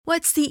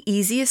What's the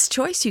easiest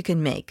choice you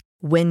can make?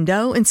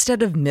 Window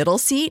instead of middle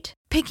seat?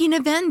 Picking a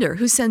vendor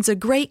who sends a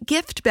great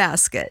gift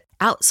basket?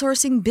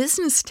 Outsourcing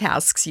business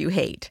tasks you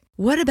hate?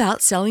 What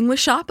about selling with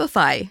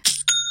Shopify?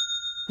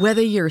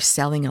 Whether you're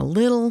selling a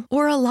little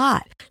or a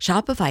lot,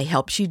 Shopify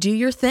helps you do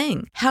your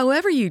thing,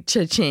 however you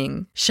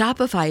cha-ching.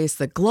 Shopify is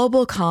the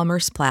global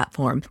commerce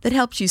platform that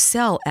helps you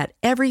sell at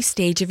every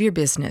stage of your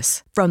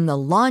business. From the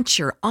launch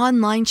your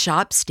online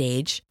shop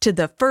stage to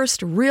the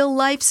first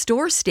real-life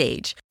store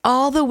stage,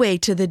 all the way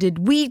to the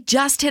did we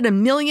just hit a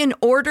million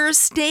orders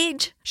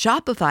stage.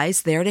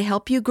 Shopify's there to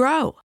help you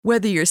grow.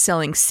 Whether you're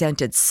selling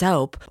scented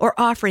soap or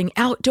offering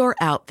outdoor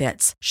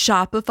outfits,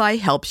 Shopify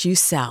helps you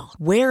sell.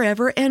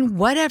 Wherever and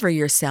whatever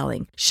you're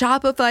selling,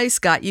 Shopify's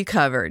got you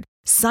covered.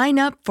 Sign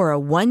up for a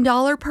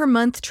 $1 per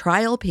month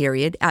trial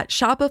period at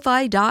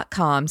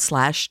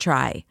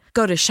shopify.com/try.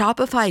 Go to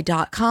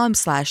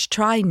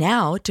shopify.com/try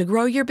now to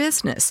grow your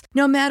business,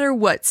 no matter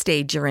what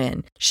stage you're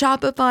in.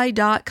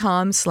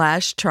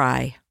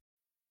 Shopify.com/try.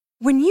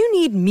 When you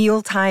need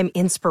mealtime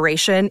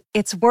inspiration,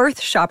 it's worth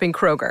shopping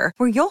Kroger,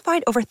 where you'll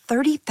find over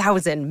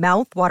 30,000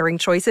 mouth-watering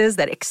choices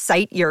that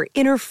excite your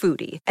inner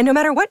foodie. And no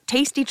matter what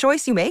tasty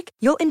choice you make,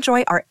 you'll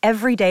enjoy our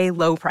everyday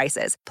low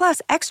prices,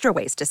 plus extra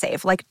ways to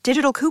save, like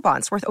digital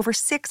coupons worth over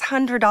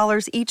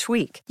 $600 each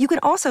week. You can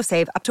also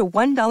save up to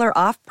 $1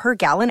 off per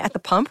gallon at the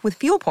pump with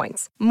fuel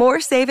points.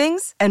 More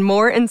savings and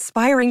more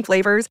inspiring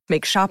flavors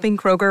make shopping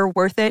Kroger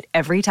worth it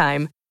every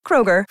time.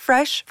 Kroger,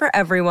 fresh for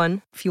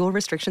everyone. Fuel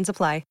restrictions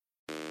apply.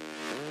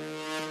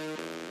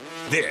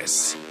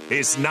 This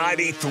is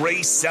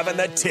 93.7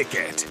 The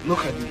Ticket.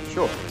 Look at me,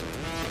 sure.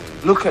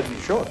 Look at me,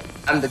 sure.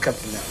 I'm the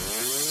captain now.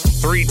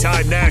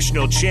 Three-time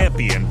national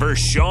champion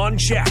Vershawn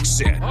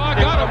Jackson. Oh,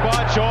 got a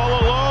bunch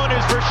all alone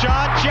is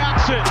Vershawn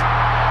Jackson.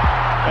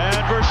 And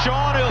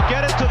Vershawn will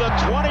get it to the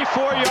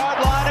 24-yard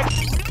line.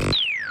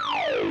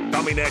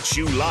 Coming at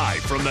you live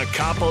from the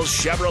Coppels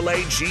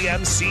Chevrolet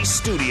GMC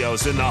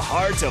studios in the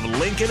heart of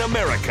Lincoln,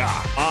 America.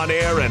 On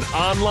air and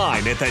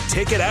online at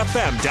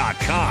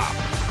theticketfm.com.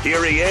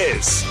 Here he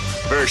is,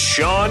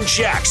 Vershawn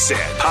Jackson,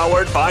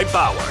 powered by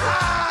Bauer.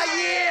 Ah,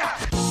 yeah!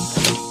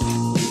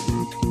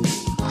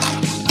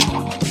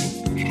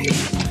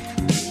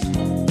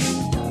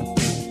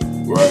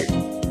 Right.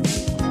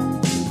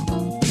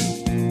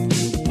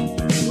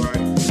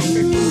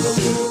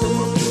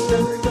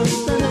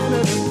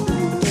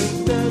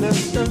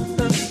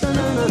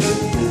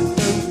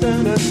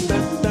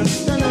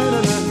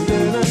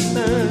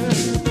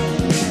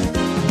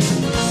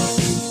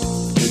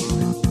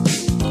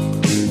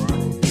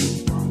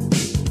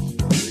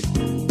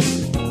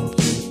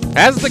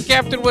 As the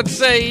captain would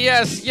say,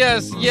 yes,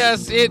 yes,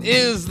 yes, it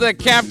is the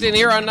captain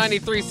here on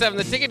 93.7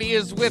 The Ticket. He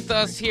is with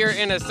us here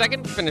in a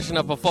second, finishing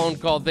up a phone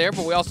call there.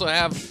 But we also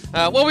have,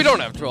 we don't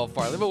have Terrell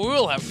Farley, but we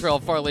will have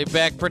Terrell Farley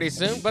back pretty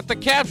soon. But the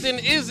captain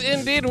is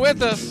indeed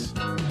with us.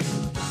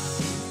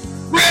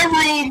 Red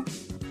room!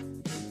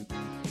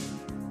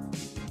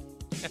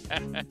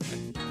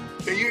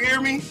 Can you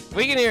hear me?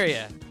 We can hear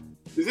you.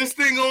 Is this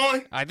thing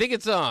on? I think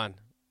it's on.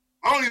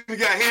 I don't even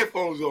got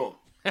headphones on.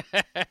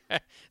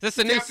 Is this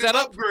a new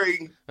setup?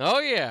 Upgrading. Oh,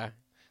 yeah.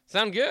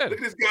 Sound good.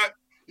 Look at this guy.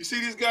 You see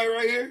this guy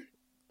right here?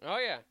 Oh,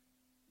 yeah.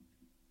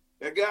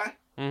 That guy?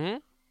 Mm-hmm.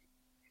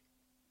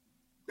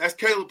 That's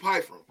Caleb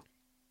Pfeiffer.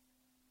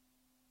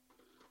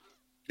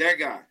 That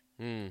guy.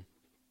 Mm.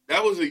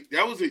 That was a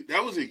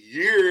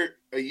year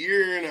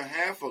and a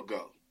half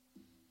ago.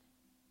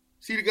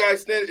 See the guy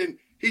standing, and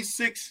he's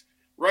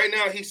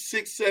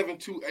 6'7",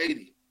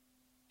 280.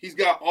 He's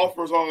got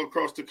offers all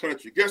across the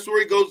country. Guess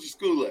where he goes to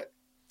school at?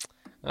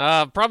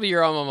 Probably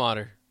your alma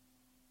mater.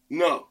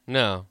 No.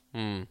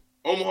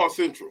 Omaha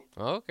Central.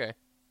 Oh, okay.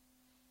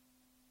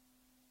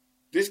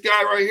 This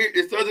guy right here,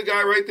 this other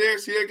guy right there,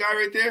 see that guy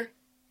right there?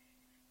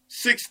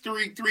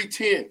 6'3",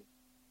 310.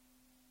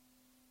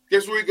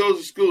 Guess where he goes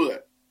to school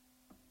at?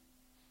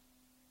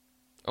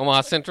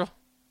 Omaha Central?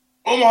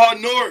 Omaha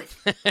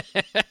North.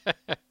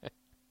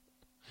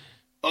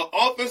 An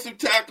offensive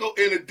tackle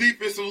and a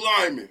defensive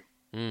lineman.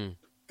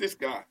 This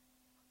guy.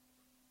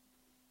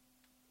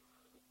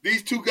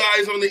 These two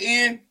guys on the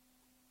end,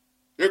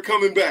 they're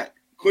coming back.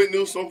 Quentin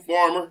Newsome,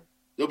 Farmer,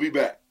 they'll be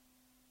back.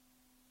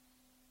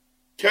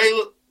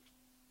 Caleb,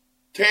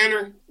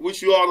 Tanner,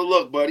 wish you all the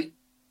luck, buddy.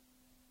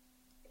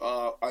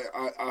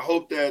 I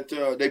hope that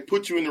they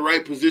put you in the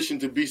right position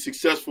to be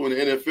successful in the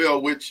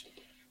NFL, which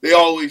they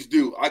always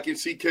do. I can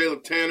see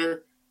Caleb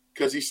Tanner,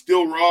 because he's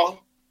still raw,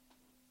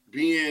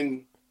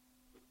 being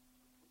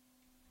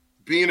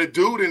a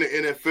dude in the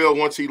NFL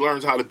once he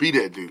learns how to be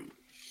that dude.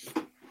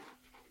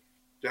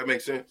 That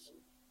makes sense?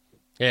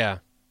 Yeah.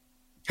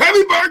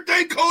 Happy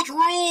birthday, Coach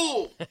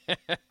Rule!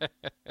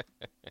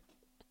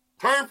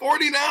 Turn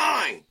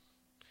 49.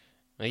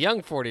 A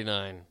young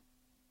 49.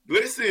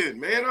 Listen,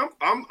 man,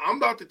 I'm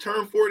about to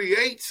turn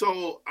 48,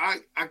 so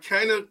I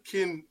kind of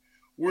can.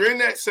 We're in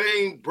that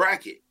same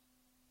bracket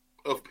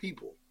of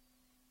people.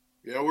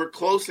 You know, we're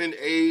close in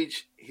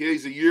age.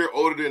 He's a year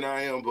older than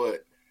I am,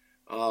 but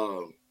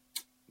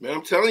man,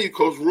 I'm telling you,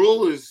 Coach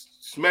Rule is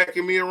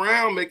smacking me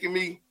around, making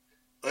me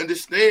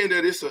understand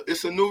that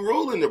it's a new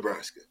rule in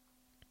Nebraska.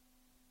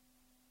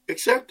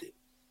 Accept it.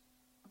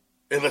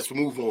 And let's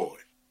move on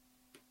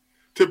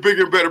to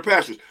bigger and better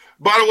pastures.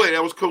 By the way,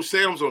 that was Coach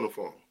Sam's on the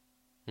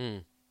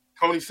phone.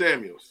 Tony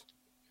Samuels.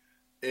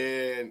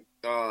 And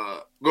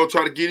we're going to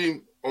try to get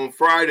him on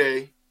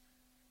Friday.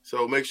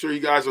 So make sure you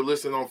guys are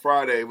listening on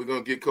Friday. We're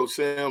going to get Coach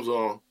Sam's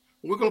on.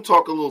 We're going to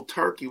talk a little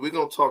turkey. We're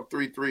going to talk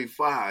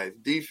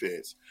 3-3-5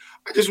 defense.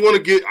 I just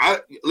want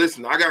to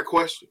listen, I got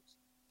questions.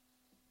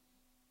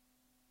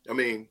 I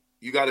mean,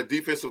 you got a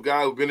defensive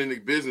guy who's been in the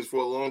business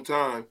for a long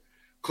time,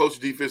 coach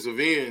defensive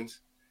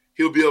ends.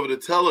 He'll be able to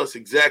tell us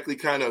exactly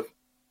kind of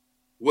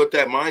what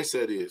that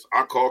mindset is.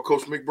 I called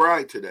Coach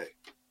McBride today.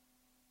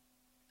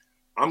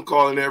 I'm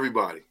calling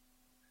everybody.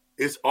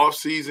 It's off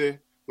season.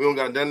 We don't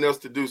got nothing else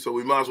to do, so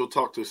we might as well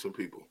talk to some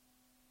people.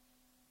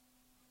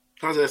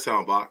 How's that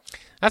sound, Bach?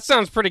 That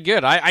sounds pretty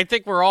good. I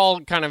think we're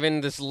all kind of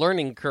in this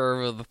learning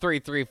curve of the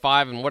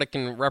 3-3-5 and what it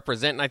can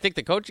represent. And I think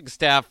the coaching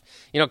staff,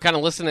 kind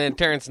of listening to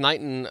Terrence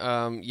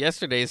Knighton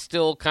yesterday is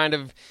still kind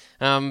of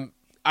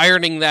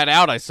ironing that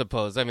out, I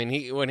suppose. I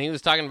mean, when he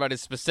was talking about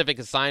his specific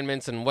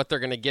assignments and what they're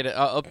going to get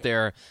up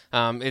there,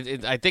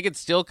 I think it's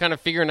still kind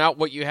of figuring out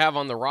what you have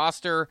on the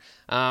roster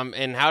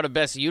and how to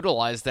best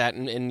utilize that.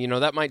 And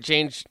that might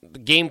change the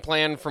game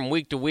plan from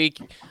week to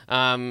week.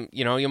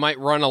 You might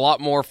run a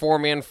lot more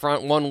 4-man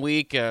front one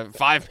week,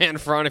 5-man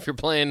front if you're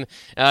playing,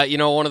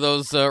 one of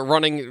those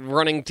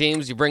running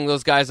teams. You bring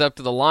those guys up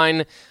to the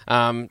line.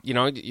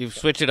 You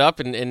switch it up,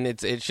 and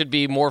it should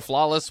be more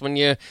flawless when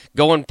you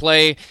go and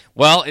play.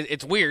 Well,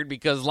 it's weird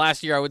because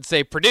last year I would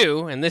say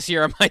Purdue, and this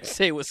year I might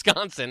say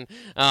Wisconsin.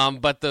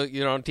 But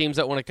the teams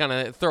that want to kind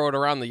of throw it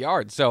around the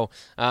yard. So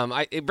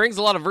it brings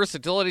a lot of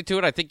versatility to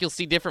it. I think you'll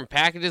see different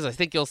packages. I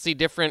think you'll see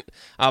different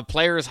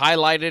players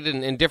highlighted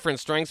and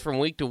different strengths from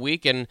week to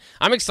week, and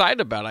I'm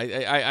excited about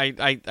it.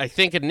 I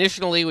think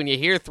initially when you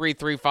hear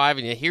 3-3-5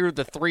 and you hear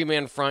the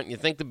 3-man front, you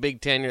think the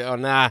Big Ten,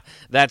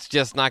 that's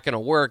just not going to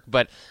work.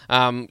 But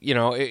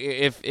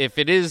if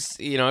it is,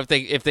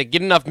 if they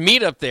get enough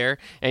meat up there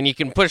and you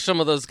can push some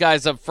of those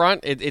guys up front,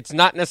 it's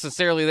not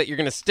necessarily that you're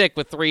going to stick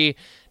with 3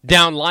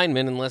 down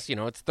linemen unless,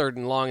 it's 3rd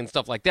and long and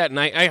stuff like that. And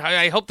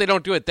I hope they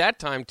don't do it that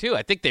time, too.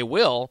 I think they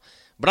will,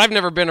 but I've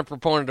never been a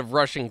proponent of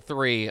rushing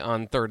 3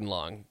 on 3rd and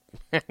long.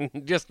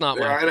 Just not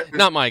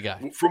my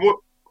guy.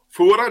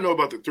 For what I know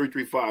about the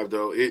 3-3-5,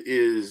 though, it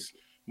is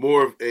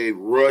more of a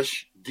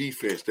rush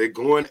defense. They're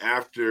getting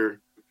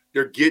after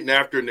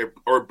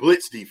or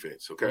blitz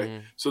defense, okay?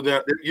 Mm-hmm. So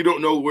that you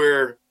don't know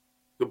where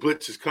the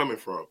blitz is coming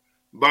from.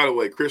 By the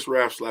way, Chris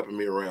Raff slapping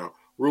me around.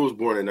 Rule was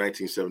born in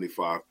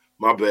 1975.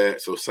 My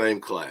bad. So same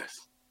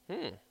class.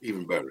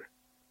 Even better.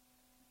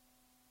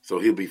 So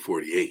he'll be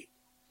 48.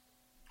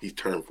 He's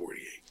turned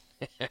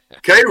 48.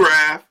 Okay,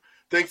 Raff.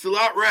 Thanks a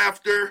lot,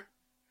 Rafter.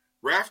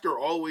 Rafter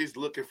always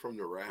looking from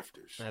the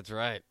rafters. That's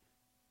right.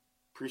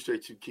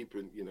 Appreciate you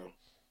keeping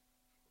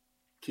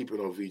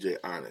on VJ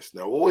honest.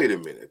 Now, wait a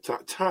minute.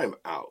 Time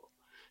out.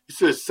 He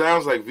says,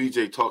 sounds like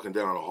VJ talking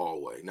down the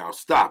hallway. Now,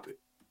 stop it.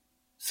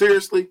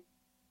 Seriously?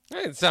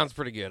 It sounds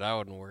pretty good. I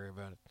wouldn't worry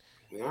about it.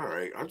 All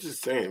right. I'm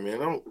just saying,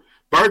 man.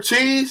 Burnt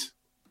cheese?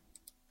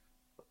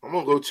 I'm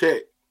going to go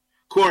check.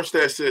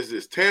 Cornstat says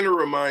this. Tanner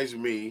reminds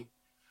me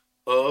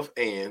of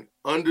an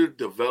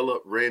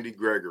underdeveloped Randy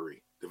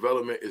Gregory.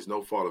 Development is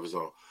no fault of his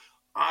own.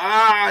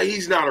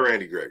 He's not a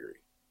Randy Gregory.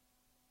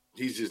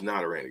 He's just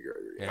not a Randy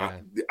Gregory.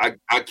 Yeah.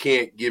 I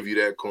can't give you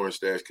that,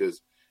 Cornstat,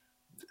 because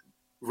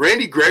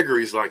Randy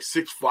Gregory is like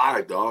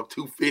 6'5", dog,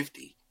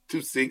 250,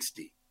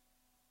 260.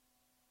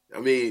 I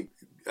mean,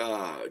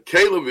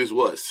 Caleb is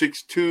what,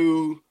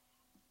 6'2",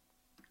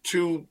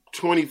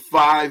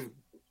 225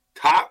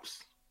 tops?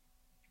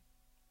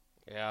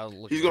 Yeah.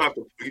 He's going to have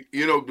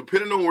to,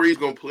 depending on where he's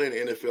going to play in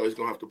the NFL, he's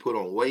going to have to put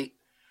on weight.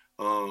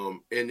 And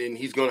then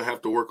he's going to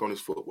have to work on his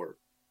footwork.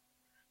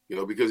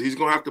 Because he's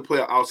going to have to play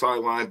an outside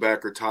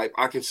linebacker type.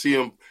 I can see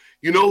him.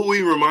 You know who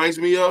he reminds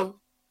me of?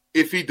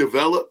 If he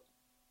developed,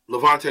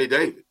 Levante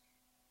David.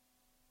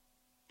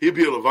 He'd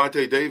be a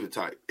Levante David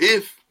type.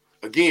 If,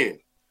 again,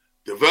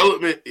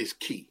 development is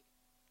key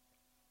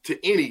to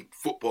any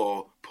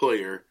football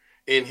player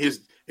in his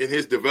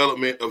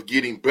development of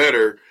getting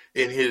better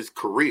in his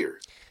career.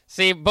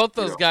 See, both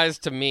those guys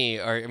to me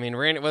are,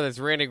 whether it's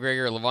Randy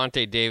Gregory or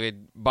Levante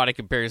David, body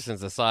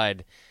comparisons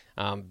aside,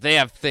 they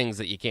have things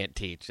that you can't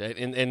teach.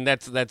 And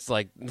that's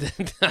like,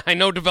 I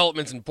know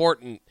development's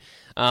important,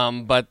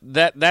 but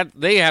that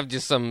they have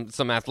just some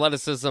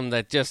athleticism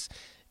that just,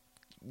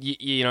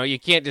 you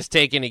can't just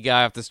take any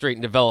guy off the street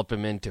and develop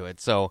him into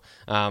it. So,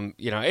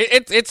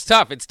 it's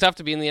tough. It's tough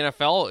to be in the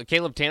NFL.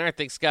 Caleb Tanner, I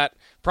think, has got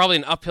probably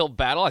an uphill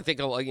battle. I think,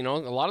 a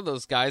lot of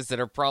those guys that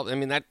are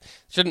probably, that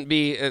shouldn't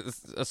be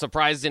a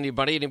surprise to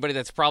anybody. Anybody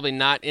that's probably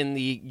not in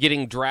the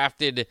getting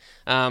drafted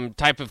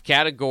type of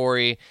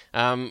category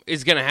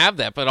is going to have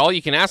that. But all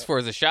you can ask for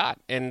is a shot.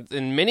 And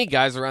many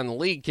guys around the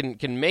league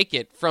can make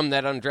it from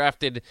that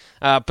undrafted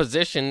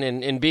position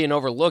and being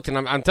overlooked. And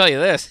I'm telling you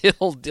this,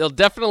 he'll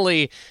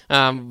definitely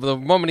The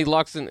moment he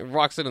walks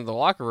into the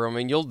locker room,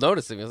 and you'll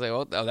notice him. You'll say,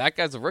 "Oh, that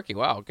guy's a rookie.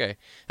 Wow, okay,"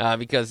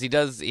 because he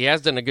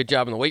has done a good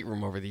job in the weight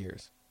room over the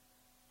years.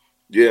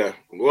 Yeah.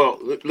 Well,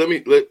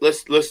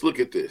 let's look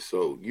at this.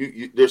 So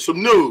there's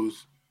some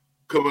news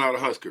coming out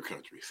of Husker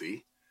country.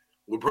 See,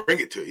 we'll bring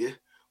it to you.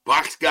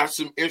 Box got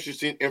some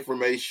interesting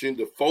information.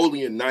 The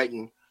Foley and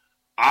Knighton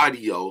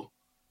audio.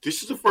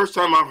 This is the first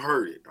time I've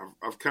heard it.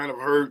 I've kind of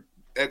heard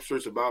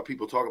excerpts about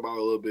people talk about it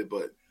a little bit,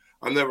 but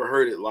I've never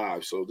heard it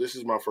live. So this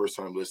is my first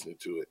time listening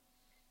to it.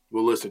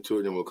 We'll listen to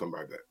it and we'll come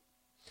right back.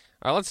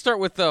 All right, let's start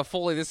with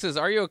Foley. This is,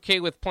 are you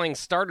okay with playing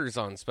starters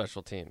on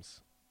special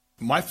teams?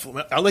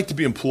 I like to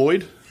be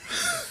employed.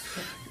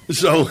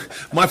 So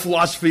my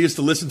philosophy is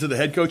to listen to the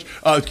head coach.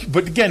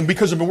 But again,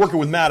 because I've been working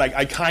with Matt,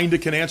 I kind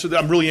of can answer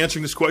that. I'm really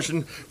answering this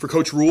question for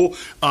Coach Rule.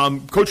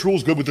 Coach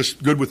Rule's good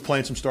with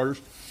playing some starters.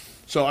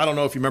 So I don't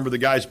know if you remember the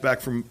guys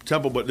back from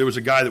Temple, but there was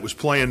a guy that was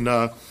playing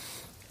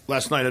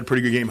last night, had a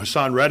pretty good game.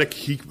 Hassan Reddick,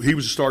 he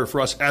was a starter for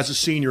us as a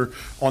senior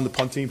on the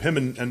punt team. Him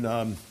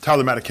and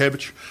Tyler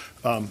Matakevich,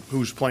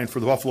 who's playing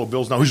for the Buffalo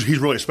Bills now. He's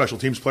really a special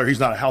teams player.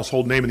 He's not a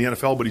household name in the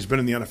NFL, but he's been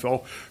in the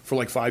NFL for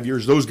like 5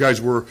 years. Those guys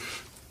were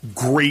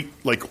great,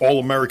 like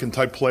all-American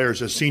type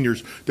players as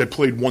seniors that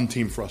played one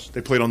team for us.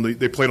 They played on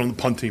the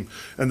punt team,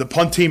 and the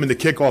punt team and the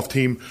kickoff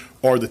team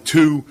are the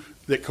two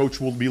that coach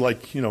will be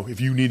like, if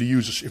we need to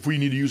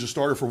use a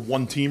starter for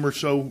one team or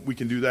so, we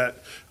can do that.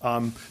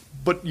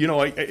 But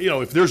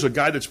if there's a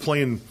guy that's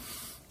playing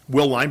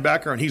will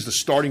linebacker and he's the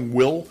starting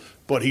will,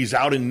 but he's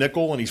out in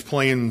nickel and he's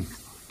playing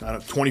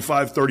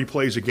 25, 30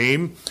 plays a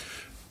game,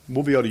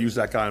 we'll be able to use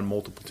that guy on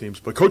multiple teams.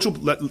 But coach will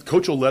let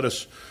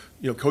us.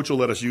 Coach will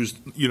let us use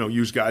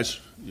guys,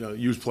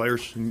 use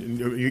players.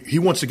 And he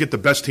wants to get the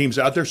best teams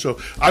out there. So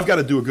I've got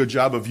to do a good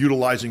job of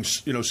utilizing,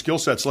 skill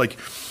sets. Like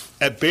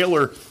at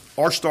Baylor,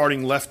 our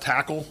starting left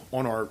tackle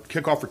on our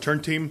kickoff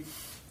return team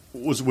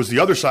was the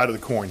other side of the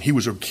coin. He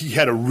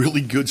had a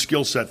really good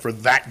skill set for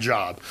that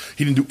job.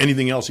 He didn't do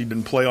anything else. He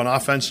didn't play on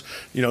offense.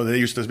 They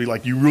used to be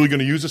like, "You really going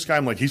to use this guy?"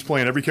 I'm like, "He's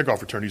playing every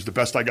kickoff return. He's the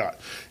best I got."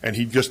 And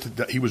he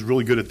was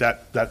really good at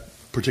that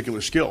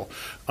particular skill.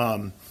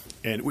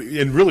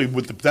 And really,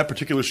 with that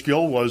particular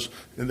skill was,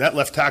 in that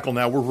left tackle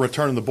now, we're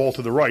returning the ball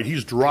to the right.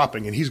 He's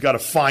dropping, and he's got to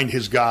find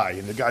his guy.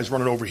 And the guy's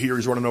running over here,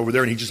 he's running over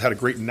there, and he just had a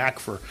great knack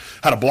for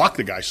how to block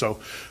the guy. So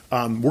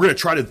we're going to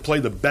try to play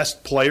the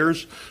best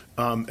players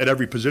at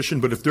every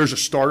position. But if there's a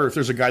starter, if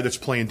there's a guy that's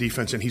playing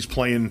defense and he's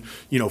playing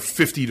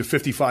 50 to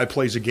 55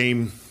 plays a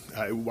game,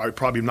 I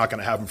probably am not going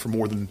to have him for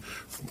more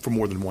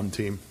than one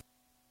team.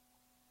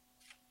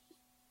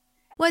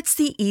 What's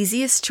the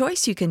easiest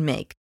choice you can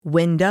make?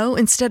 Window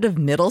instead of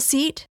middle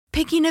seat?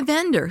 Picking a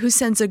vendor who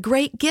sends a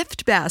great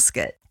gift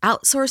basket?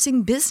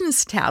 Outsourcing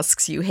business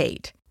tasks you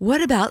hate?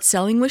 What about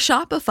selling with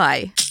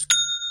Shopify?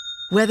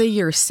 Whether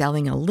you're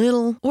selling a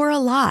little or a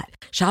lot,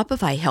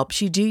 Shopify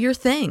helps you do your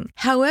thing,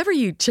 however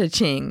you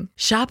cha-ching.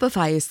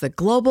 Shopify is the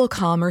global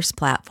commerce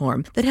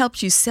platform that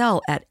helps you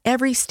sell at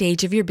every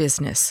stage of your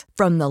business.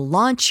 From the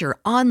launch your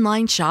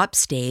online shop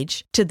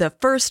stage to the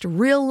first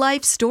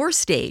real-life store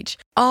stage,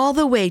 all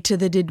the way to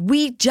the did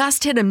we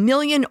just hit 1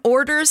 million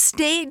orders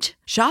stage.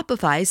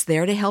 Shopify's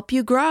there to help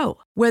you grow.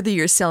 Whether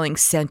you're selling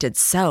scented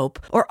soap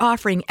or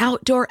offering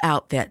outdoor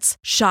outfits,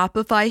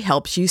 Shopify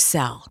helps you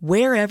sell.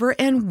 Wherever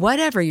and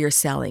whatever you're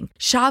selling,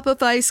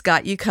 Shopify's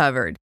got you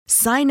covered.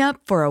 Sign up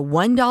for a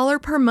 $1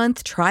 per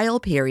month trial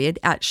period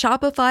at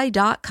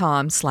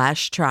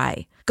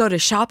shopify.com/try. Go to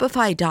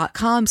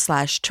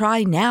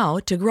shopify.com/try now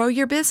to grow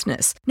your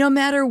business, no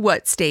matter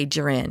what stage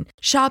you're in.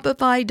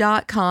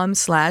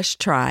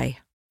 Shopify.com/try.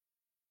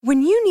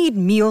 When you need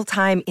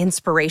mealtime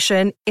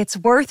inspiration, it's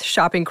worth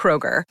shopping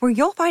Kroger, where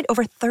you'll find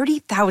over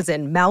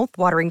 30,000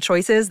 mouth-watering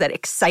choices that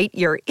excite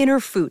your inner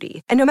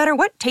foodie. And no matter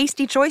what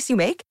tasty choice you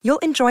make, you'll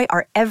enjoy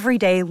our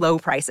everyday low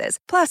prices,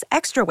 plus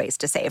extra ways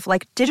to save,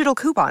 like digital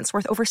coupons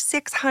worth over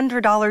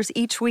 $600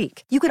 each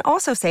week. You can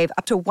also save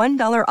up to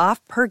 $1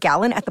 off per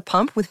gallon at the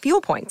pump with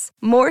fuel points.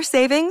 More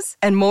savings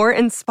and more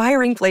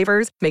inspiring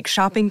flavors make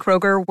shopping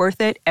Kroger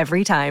worth it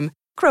every time.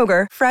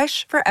 Kroger,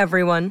 fresh for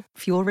everyone.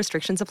 Fuel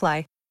restrictions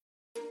apply.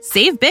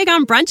 Save big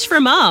on brunch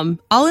for mom,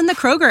 all in the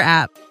Kroger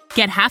app.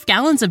 Get half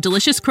gallons of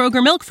delicious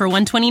Kroger milk for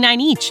 $1.29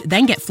 each.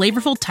 Then get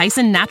flavorful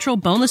Tyson natural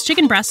boneless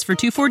chicken breasts for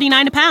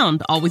 $2.49 a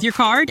pound, all with your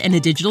card and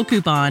a digital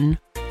coupon.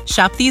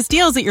 Shop these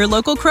deals at your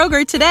local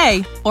Kroger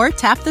today, or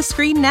tap the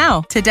screen now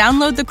to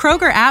download the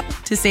Kroger app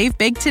to save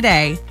big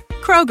today.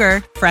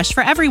 Kroger, fresh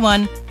for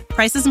everyone.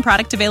 Prices and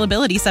product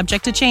availability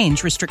subject to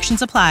change.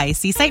 Restrictions apply.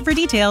 See site for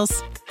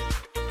details.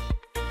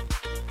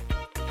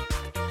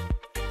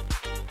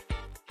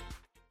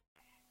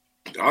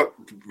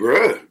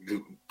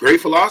 Great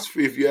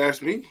philosophy, if you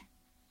ask me.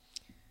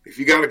 If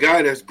you got a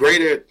guy that's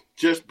great at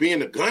just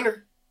being a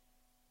gunner,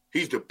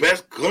 he's the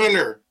best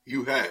gunner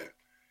you have.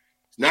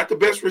 He's not the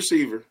best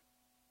receiver.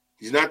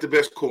 He's not the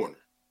best corner.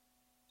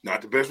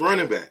 Not the best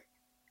running back.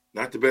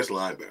 Not the best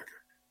linebacker.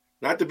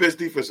 Not the best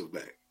defensive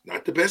back.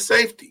 Not the best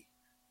safety.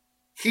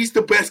 He's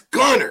the best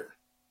gunner.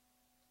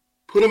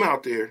 Put him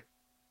out there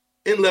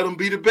and let him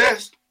be the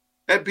best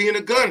at being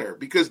a gunner,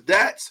 because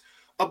that's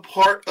a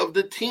part of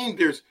the team.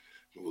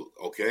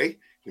 Okay,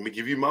 let me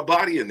give you my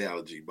body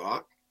analogy,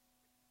 Bob.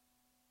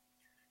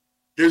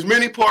 There's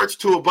many parts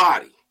to a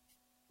body,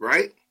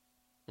 right?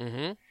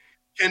 Mm-hmm.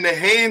 Can the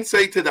hand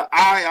say to the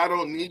eye, I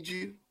don't need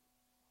you?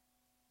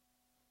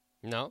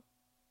 No.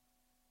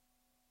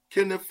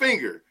 Can the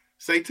finger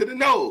say to the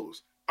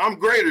nose, I'm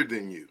greater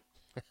than you?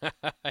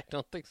 I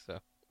don't think so.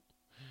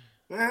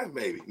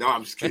 Maybe. No,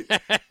 I'm just kidding.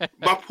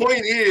 My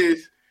point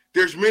is,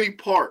 there's many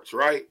parts,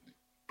 right?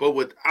 But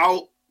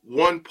without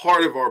one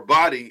part of our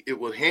body, it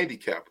will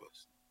handicap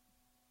us.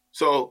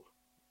 So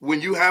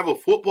when you have a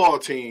football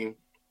team,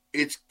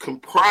 it's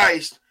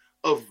comprised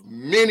of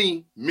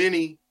many,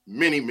 many,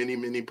 many, many,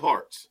 many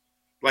parts.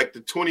 Like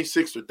the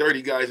 26 or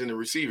 30 guys in the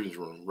receivers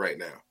room right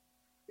now,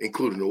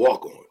 including the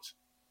walk-ons.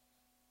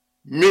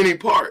 Many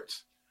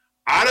parts.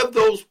 Out of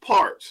those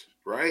parts,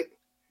 right,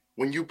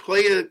 when you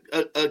play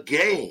a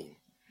game,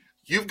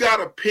 you've got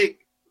to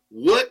pick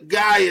what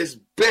guy is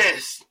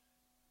best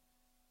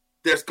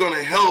that's going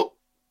to help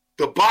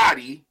the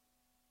body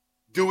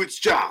do its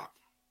job.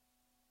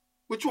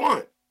 Which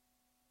one?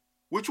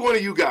 Which one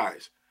of you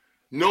guys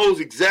knows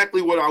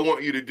exactly what I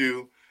want you to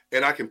do,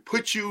 and I can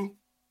put you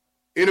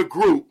in a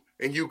group,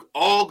 and you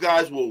all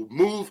guys will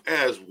move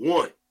as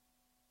one?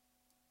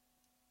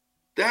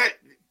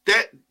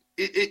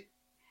 The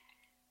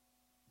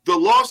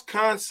lost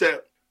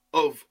concept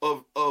of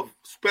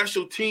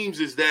special teams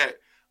is that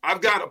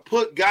I've got to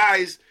put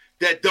guys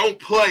that don't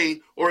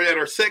play or that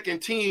are second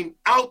team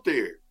out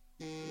there.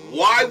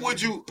 Why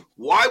would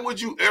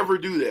you ever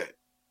do that?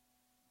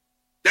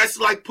 That's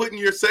like putting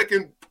your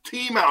second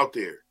team out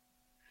there.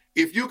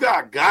 If you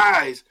got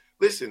guys,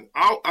 listen,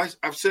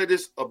 I've said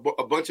this a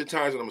bunch of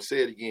times, and I'm going to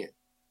say it again.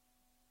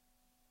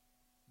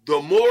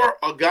 The more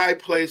a guy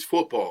plays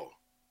football,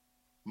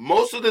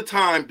 most of the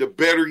time, the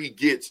better he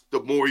gets,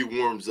 the more he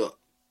warms up.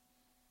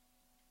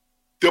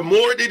 The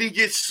more that he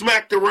gets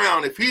smacked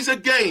around, if he's a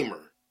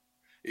gamer,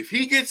 if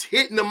he gets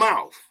hit in the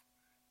mouth,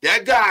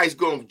 that guy's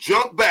going to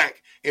jump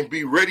back and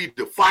be ready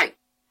to fight.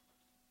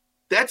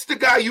 That's the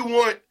guy you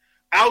want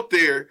out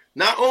there,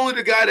 not only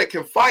the guy that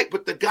can fight,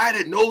 but the guy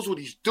that knows what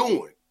he's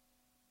doing.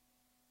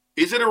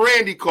 Is it a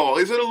Randy call?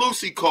 Is it a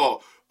Lucy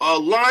call? A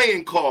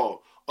Lion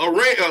call?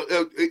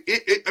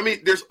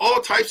 There's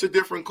all types of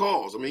different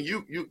calls. I mean,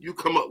 you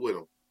come up with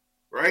them,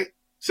 right?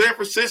 San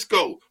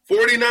Francisco,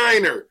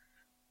 49er,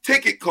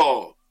 ticket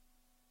call,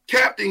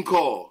 captain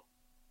call.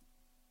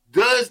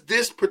 Does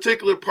this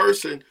particular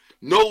person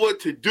know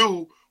what to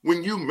do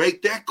when you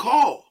make that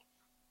call?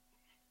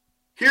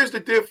 Here's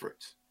the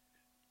difference.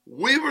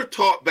 We were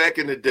taught back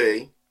in the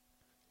day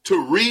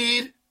to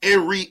read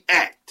and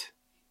react.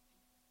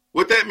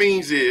 What that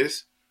means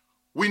is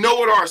we know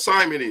what our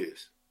assignment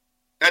is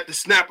at the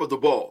snap of the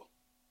ball.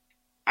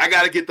 I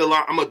got to get the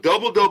line. I'm a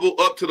double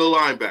up to the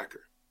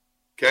linebacker.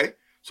 Okay?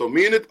 So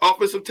me and the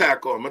offensive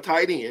tackle, I'm a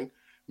tight end.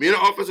 Me and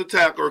the offensive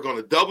tackle are going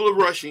to double the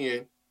rush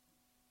in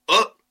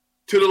up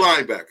to the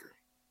linebacker.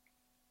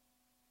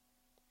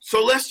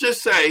 So let's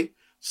just say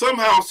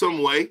somehow,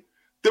 some way,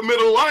 the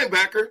middle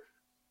linebacker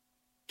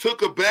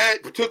took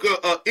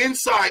a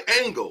inside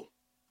angle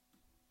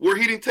where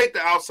he didn't take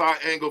the outside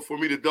angle for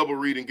me to double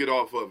read and get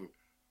off of him.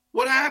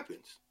 What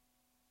happens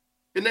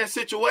in that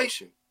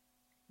situation?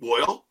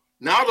 Well,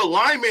 now the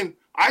lineman,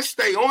 I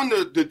stay on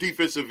the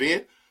defensive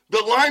end.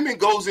 The lineman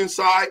goes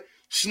inside,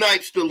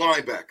 snipes the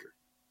linebacker.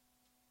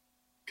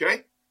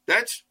 Okay?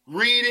 That's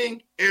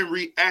reading and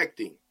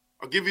reacting.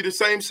 I'll give you the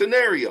same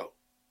scenario.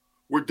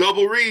 We're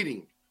double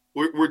reading.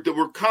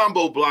 We're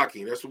combo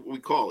blocking. That's what we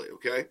call it,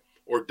 okay?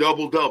 Or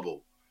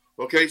double.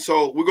 Okay,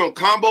 so we're going to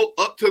combo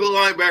up to the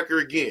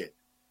linebacker again.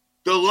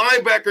 The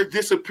linebacker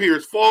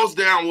disappears, falls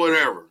down,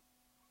 whatever.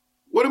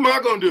 What am I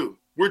going to do?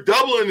 We're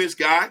doubling this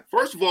guy.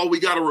 First of all, we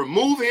got to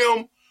remove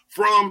him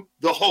from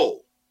the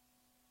hole.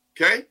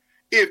 Okay?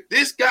 If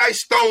this guy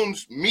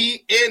stones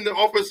me and the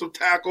offensive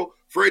tackle,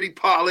 Freddie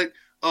Pollock,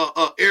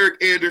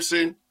 Eric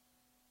Anderson,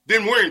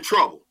 then we're in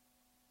trouble.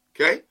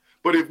 Okay?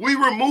 But if we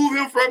remove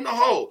him from the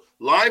hole,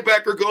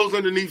 linebacker goes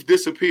underneath,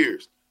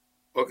 disappears.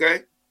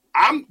 Okay?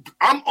 I'm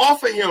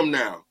off of him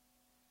now.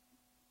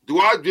 Do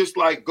I just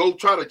go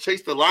try to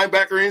chase the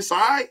linebacker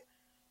inside?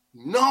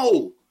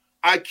 No.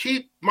 I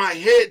keep my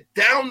head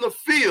down the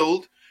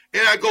field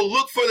and I go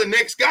look for the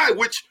next guy,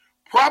 which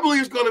probably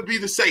is going to be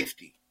the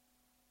safety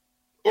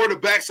or the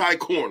backside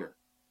corner.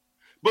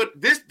 But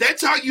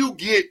that's how you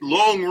get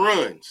long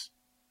runs.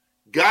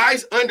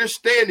 Guys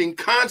understanding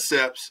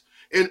concepts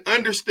and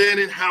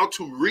understanding how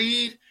to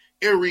read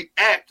and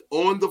react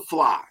on the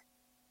fly.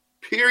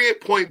 Period,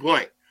 point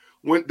blank.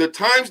 When the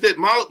times that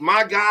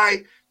my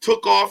guy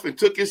took off and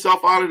took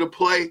himself out of the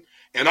play,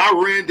 and I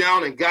ran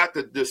down and got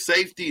the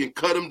safety and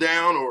cut him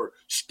down or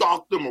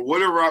stalked him or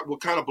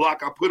what kind of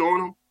block I put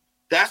on him,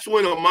 that's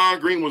when Ahman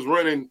Green was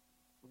running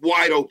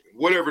wide open,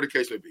 whatever the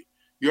case may be.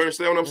 You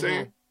understand what I'm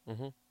saying?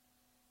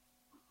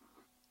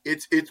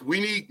 Mm-hmm.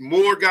 We need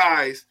more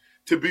guys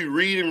to be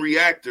read and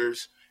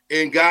reactors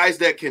and guys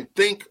that can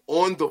think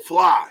on the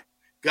fly.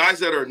 Guys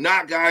that are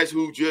not guys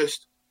who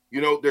just,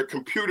 they're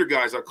computer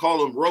guys. I call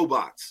them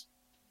robots.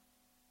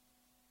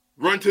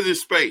 run to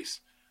this space.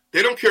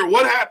 They don't care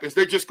what happens.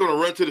 They're just going to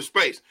run to the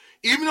space.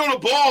 Even though the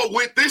ball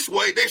went this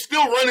way, they're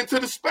still running to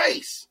the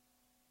space.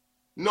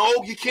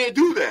 No, you can't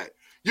do that.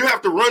 You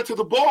have to run to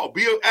the ball.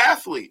 Be an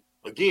athlete.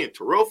 Again,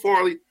 Terrell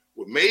Farley,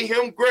 what made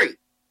him great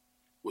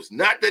was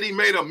not that he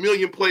made a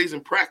million plays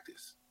in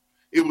practice.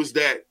 It was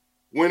that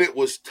when it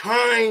was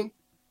time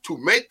to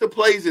make the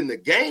plays in the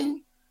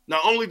game,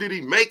 not only did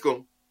he make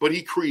them, but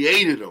he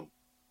created them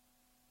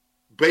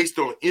based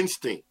on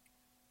instinct,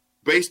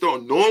 based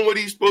on knowing what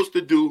he's supposed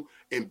to do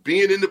and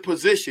being in the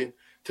position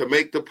to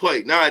make the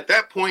play. Now, at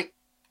that point,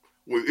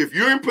 if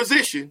you're in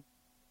position,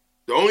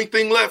 the only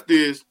thing left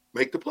is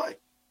make the play.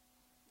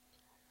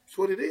 That's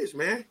what it is,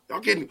 man.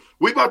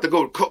 We about to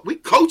go. We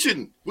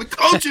coaching,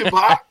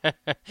 Bob.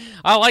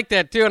 I like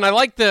that too, and I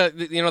like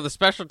the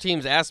special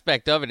teams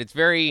aspect of it. It's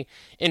very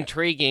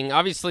intriguing.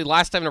 Obviously,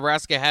 last time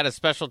Nebraska had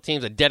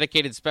a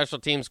dedicated special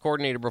teams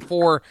coordinator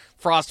before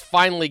Frost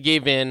finally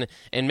gave in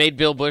and made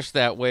Bill Busch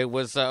that way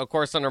was, of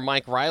course, under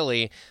Mike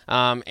Riley,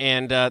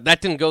 and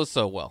that didn't go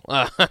so well.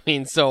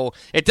 So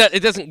it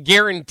doesn't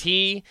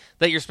guarantee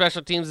that your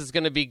special teams is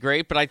going to be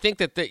great, but I think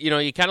that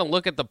you kind of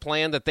look at the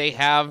plan that they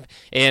have,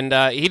 and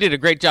he did a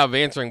great job of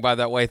answering, by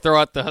that way. Throw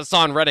out the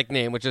Hassan Reddick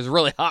name, which is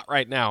really hot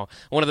right now.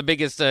 One of the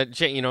biggest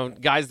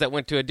guys that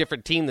went to a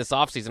different team this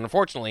offseason,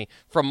 unfortunately,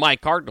 from my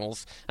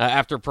Cardinals,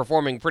 after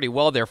performing pretty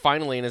well there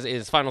finally in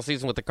his final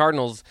season with the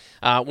Cardinals,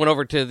 went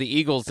over to the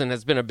Eagles and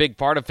has been a big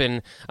part of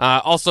him.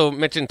 Also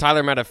mentioned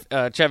Tyler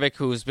Matevchevik,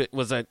 who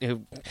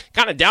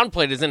kind of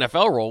downplayed his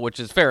NFL role, which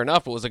is fair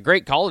enough. It was a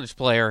great college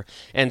player,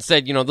 and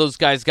said, those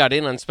guys got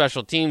in on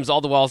special teams, all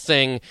the while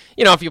saying,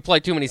 if you play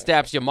too many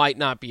snaps, you might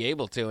not be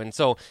able to. And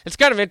so it's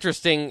kind of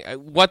interesting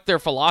what their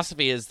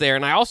philosophy is there.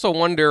 And I also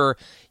wonder,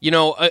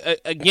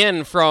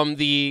 again, from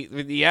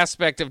the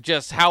aspect of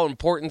just how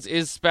important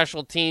is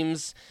special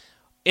teams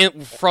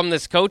from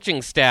this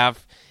coaching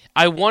staff,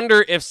 I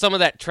wonder if some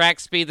of that track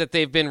speed that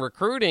they've been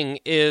recruiting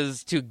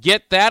is to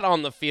get that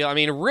on the field. I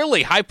mean,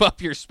 really hype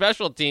up your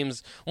special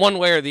teams one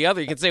way or the other.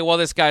 You can say, well,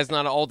 this guy's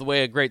not all the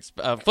way a great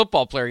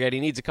football player yet.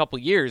 He needs a couple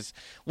years.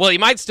 Well, he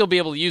might still be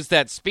able to use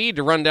that speed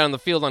to run down the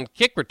field on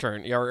kick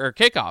return or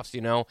kickoffs,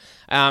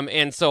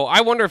 And so I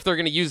wonder if they're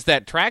going to use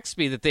that track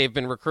speed that they've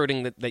been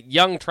recruiting, that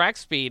young track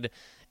speed,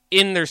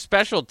 in their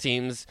special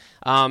teams,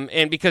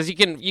 and because you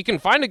can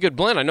find a good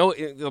blend. I know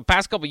the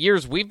past couple of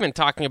years we've been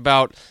talking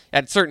about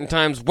at certain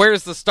times,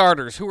 where's the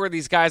starters? Who are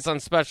these guys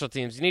on special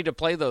teams? You need to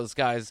play those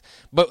guys.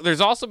 But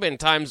there's also been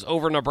times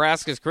over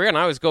Nebraska's career, and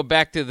I always go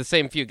back to the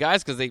same few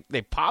guys because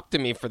they popped to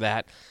me for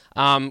that.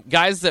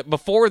 Guys that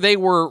before they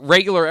were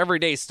regular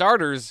everyday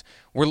starters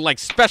were like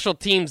special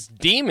teams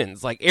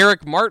demons, like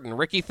Eric Martin,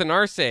 Ricky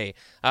Thenarse,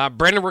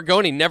 Brendan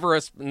Rigoni,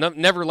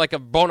 never like a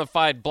bona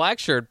fide black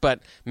shirt,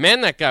 but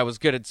man, that guy was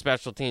good at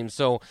special teams.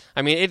 So,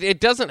 I mean, it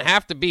doesn't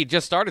have to be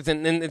just starters,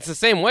 and it's the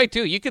same way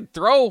too. You could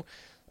throw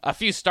a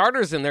few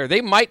starters in there.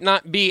 They might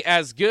not be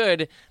as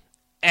good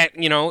at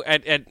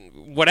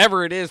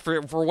whatever it is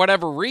for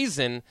whatever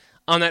reason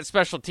on that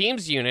special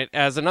teams unit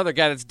as another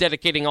guy that's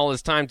dedicating all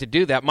his time to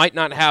do that. Might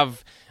not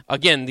have,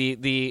 again,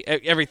 the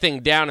everything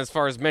down as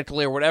far as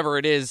mentally or whatever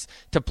it is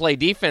to play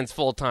defense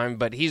full time,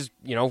 but he's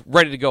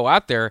ready to go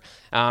out there.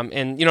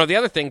 And the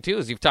other thing too,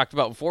 as you've talked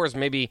about before, is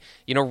maybe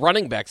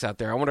running backs out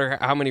there. I wonder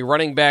how many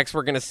running backs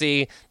we're going to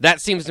see.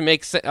 That seems to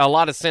make a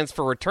lot of sense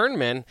for return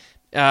men.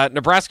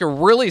 Nebraska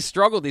really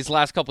struggled these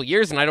last couple of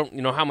years, and I don't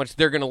know how much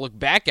they're going to look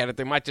back at it.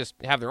 They might just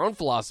have their own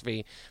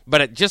philosophy,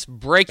 but at just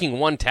breaking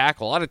one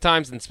tackle, a lot of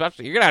times, and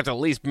especially, you're going to have to at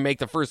least make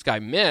the first guy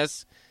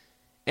miss,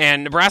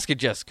 and Nebraska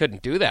just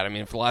couldn't do that. I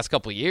mean, for the last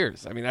couple of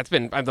years. I mean, that's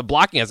been the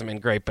blocking hasn't been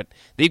great, but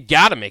they've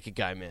got to make a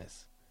guy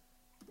miss.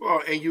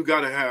 Well, and you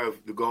got to have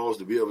the galls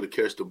to be able to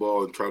catch the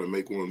ball and try to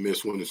make one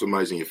miss when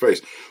somebody's in your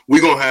face.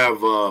 We're gonna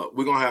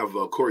have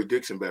Corey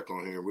Dixon back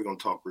on here. We're gonna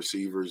talk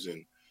receivers,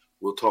 and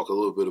we'll talk a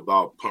little bit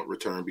about punt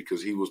return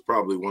because he was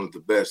probably one of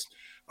the best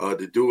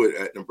to do it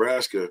at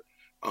Nebraska.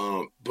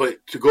 But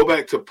to go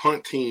back to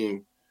punt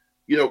team,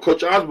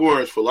 Coach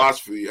Osborne's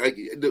philosophy.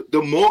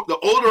 The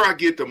older I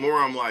get, the more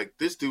I'm like,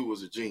 this dude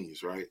was a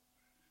genius, right?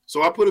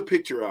 So I put a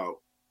picture out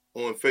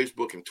on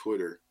Facebook and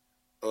Twitter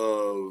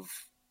of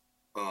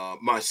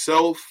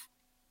myself.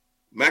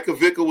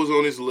 Makovicka was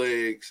on his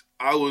legs.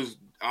 I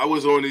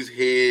was on his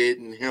head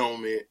and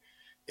helmet,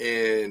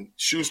 and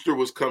Schuster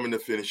was coming to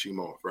finish him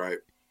off, right?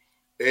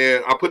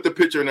 And I put the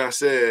picture and I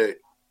said,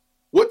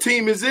 what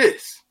team is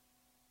this?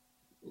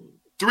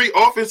 3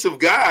 offensive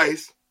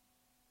guys,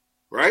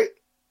 right?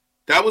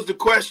 That was the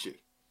question.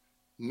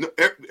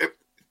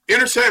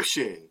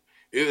 Interception,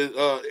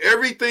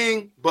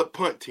 everything but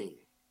punt team.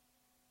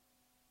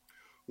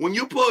 When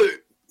you put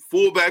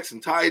fullbacks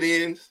and tight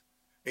ends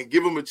and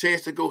give them a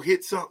chance to go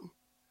hit something,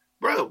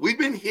 bro, we've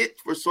been hit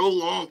for so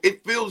long.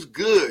 It feels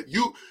good.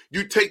 You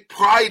take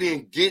pride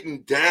in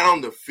getting down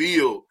the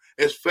field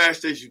as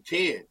fast as you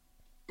can.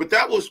 But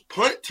that was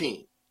punt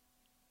team.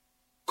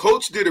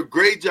 Coach did a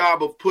great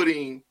job of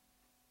putting,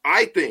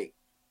 I think,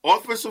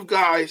 offensive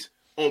guys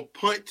on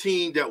punt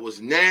team that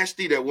was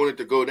nasty, that wanted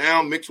to go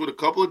down, mixed with a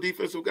couple of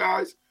defensive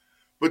guys.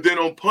 But then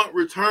on punt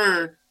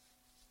return,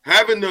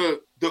 having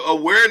the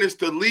awareness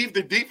to leave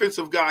the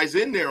defensive guys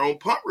in there on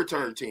punt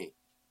return team.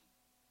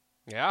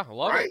 Yeah, I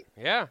love it.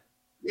 Yeah.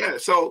 Yeah,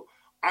 so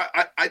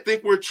I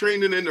think we're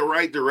trending in the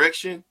right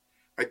direction.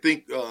 I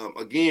think,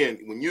 again,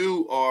 when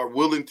you are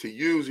willing to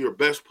use your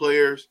best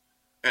players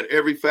at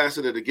every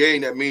facet of the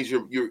game, that means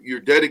you're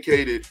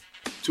dedicated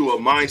to a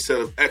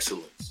mindset of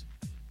excellence.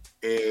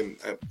 And,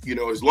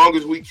 as long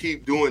as we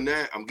keep doing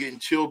that, I'm getting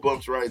chill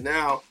bumps right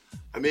now.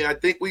 I mean, I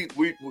think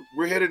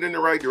we're headed in the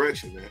right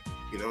direction, man.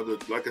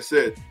 Like I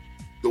said,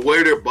 the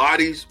way their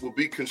bodies will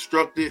be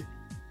constructed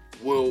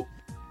will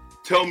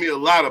tell me a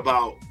lot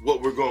about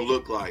what we're going to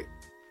look like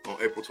on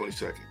April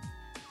 22nd.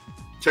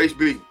 Chase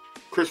B,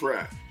 Chris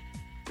Rath,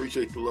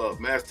 appreciate the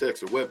love. Mass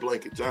Texter, Wet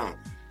Blanket, John,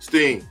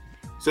 Sting,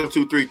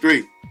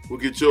 7233, we'll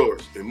get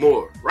yours and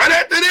more. Right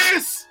after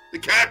this, the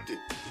captain,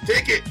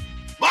 ticket,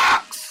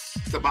 box.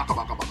 Baka,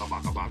 baka, baka,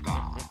 baka,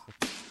 baka.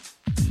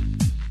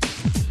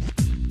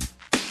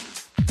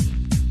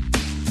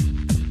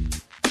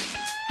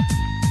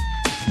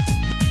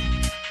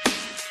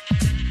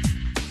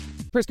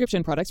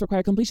 Prescription products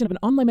require completion of an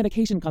online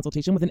medication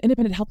consultation with an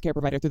independent healthcare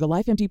provider through the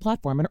LifeMD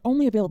platform and are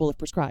only available if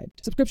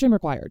prescribed. Subscription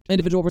required.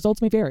 Individual results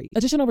may vary.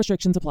 Additional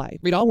restrictions apply.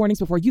 Read all warnings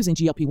before using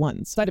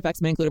GLP-1s. Side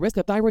effects may include a risk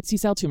of thyroid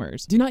C-cell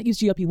tumors. Do not use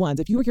GLP-1s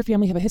if you or your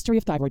family have a history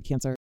of thyroid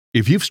cancer.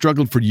 If you've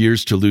struggled for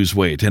years to lose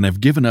weight and have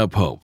given up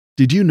hope,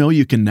 did you know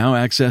you can now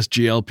access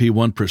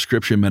GLP-1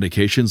 prescription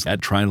medications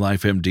at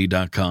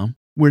TryLifeMD.com?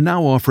 We're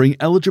now offering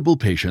eligible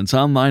patients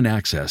online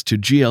access to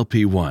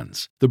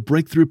GLP-1s, the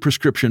breakthrough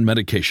prescription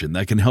medication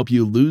that can help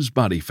you lose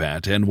body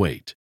fat and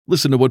weight.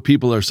 Listen to what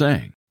people are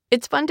saying.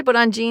 It's fun to put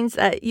on jeans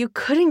that you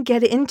couldn't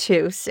get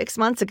into 6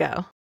 months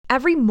ago.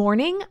 Every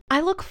morning, I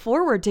look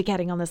forward to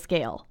getting on the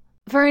scale.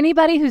 For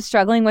anybody who's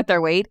struggling with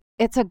their weight,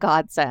 it's a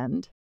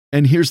godsend.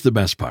 And here's the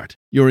best part.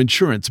 Your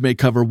insurance may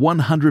cover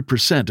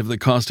 100% of the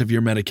cost of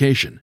your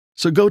medication.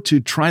 So go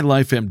to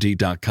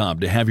TryLifeMD.com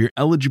to have your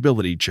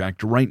eligibility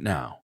checked right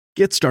now.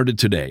 Get started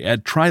today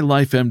at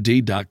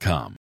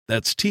TryLifeMD.com.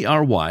 That's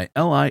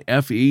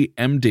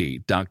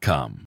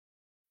TryLifeMD.com.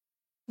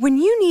 When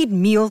you need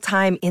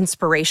mealtime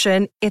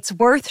inspiration, it's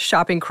worth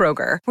shopping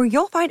Kroger, where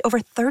you'll find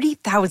over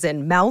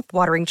 30,000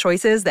 mouth-watering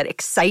choices that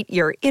excite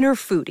your inner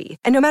foodie.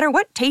 And no matter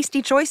what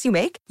tasty choice you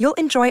make, you'll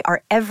enjoy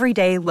our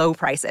everyday low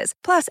prices,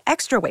 plus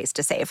extra ways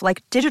to save,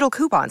 like digital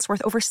coupons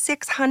worth over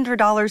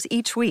 $600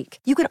 each week.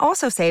 You can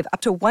also save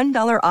up to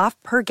 $1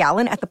 off per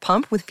gallon at the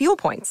pump with fuel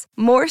points.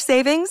 More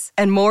savings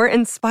and more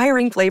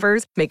inspiring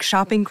flavors make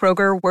shopping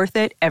Kroger worth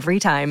it every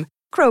time.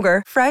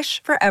 Kroger,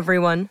 fresh for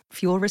everyone.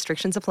 Fuel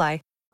restrictions apply.